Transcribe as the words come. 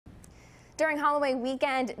During Halloween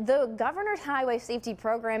weekend, the Governor's Highway Safety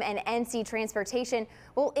Program and NC Transportation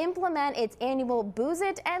will implement its annual Booze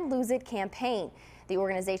It and Lose It campaign. The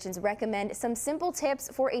organizations recommend some simple tips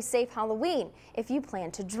for a safe Halloween if you plan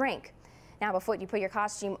to drink. Now, before you put your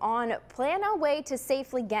costume on, plan a way to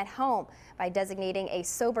safely get home by designating a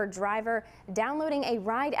sober driver, downloading a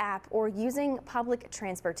ride app, or using public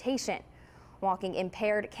transportation. Walking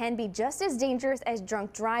impaired can be just as dangerous as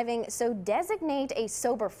drunk driving, so designate a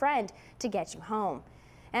sober friend to get you home.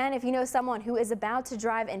 And if you know someone who is about to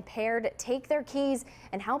drive impaired, take their keys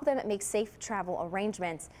and help them make safe travel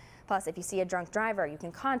arrangements. Plus, if you see a drunk driver, you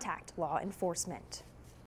can contact law enforcement.